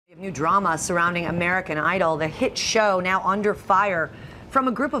New drama surrounding American Idol, the hit show now under fire from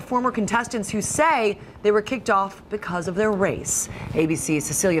a group of former contestants who say they were kicked off because of their race. ABC's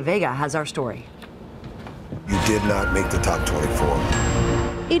Cecilia Vega has our story. You did not make the top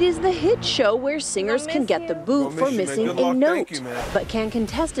 24. It is the hit show where singers can get the boot for missing a note. But can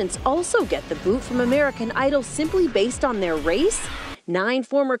contestants also get the boot from American Idol simply based on their race? 9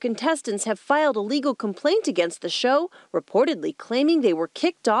 former contestants have filed a legal complaint against the show, reportedly claiming they were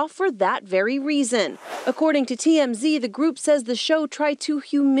kicked off for that very reason. According to TMZ, the group says the show tried to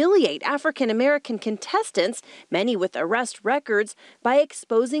humiliate African-American contestants, many with arrest records, by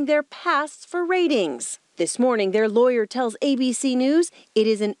exposing their pasts for ratings. This morning, their lawyer tells ABC News it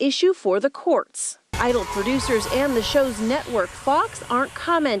is an issue for the courts. Idol producers and the show's network, Fox, aren't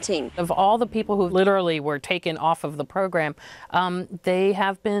commenting. Of all the people who literally were taken off of the program, they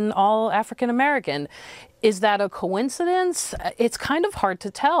have been all African American. Is that a coincidence? It's kind of hard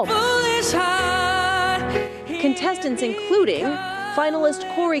to tell. Contestants including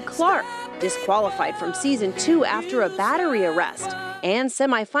finalist Corey Clark, disqualified from season 2 after a battery arrest, and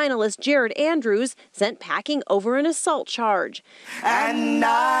semifinalist Jared Andrews sent packing over an assault charge. And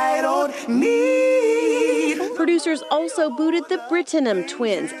I don't need. Producers also booted the Brittenham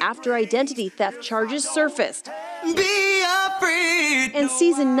twins after identity theft charges surfaced. Be afraid. And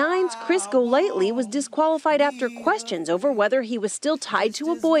season 9's Chris Golightly was disqualified after questions over whether he was still tied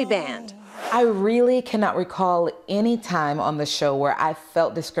to a boy band. I really cannot recall any time on the show where I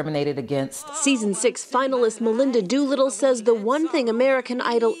felt discriminated against. Season 6 finalist Melinda Doolittle says the one thing American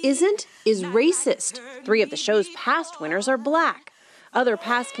Idol isn't is racist. 3 of the show's past winners are black. Other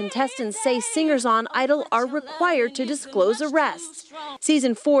past contestants say singers on Idol are required to disclose arrests.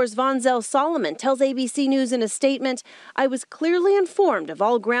 Season 4's Vonzell Solomon tells ABC News in a statement, "I was clearly informed of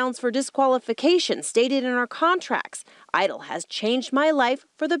all grounds for disqualification stated in our contracts. Idol has changed my life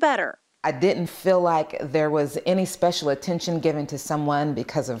for the better." I didn't feel like there was any special attention given to someone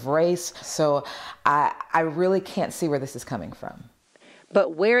because of race, so I really can't see where this is coming from.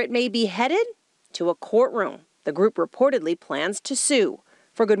 But where it may be headed? To a courtroom. The group reportedly plans to sue.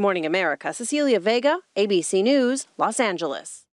 For Good Morning America, Cecilia Vega, ABC News, Los Angeles.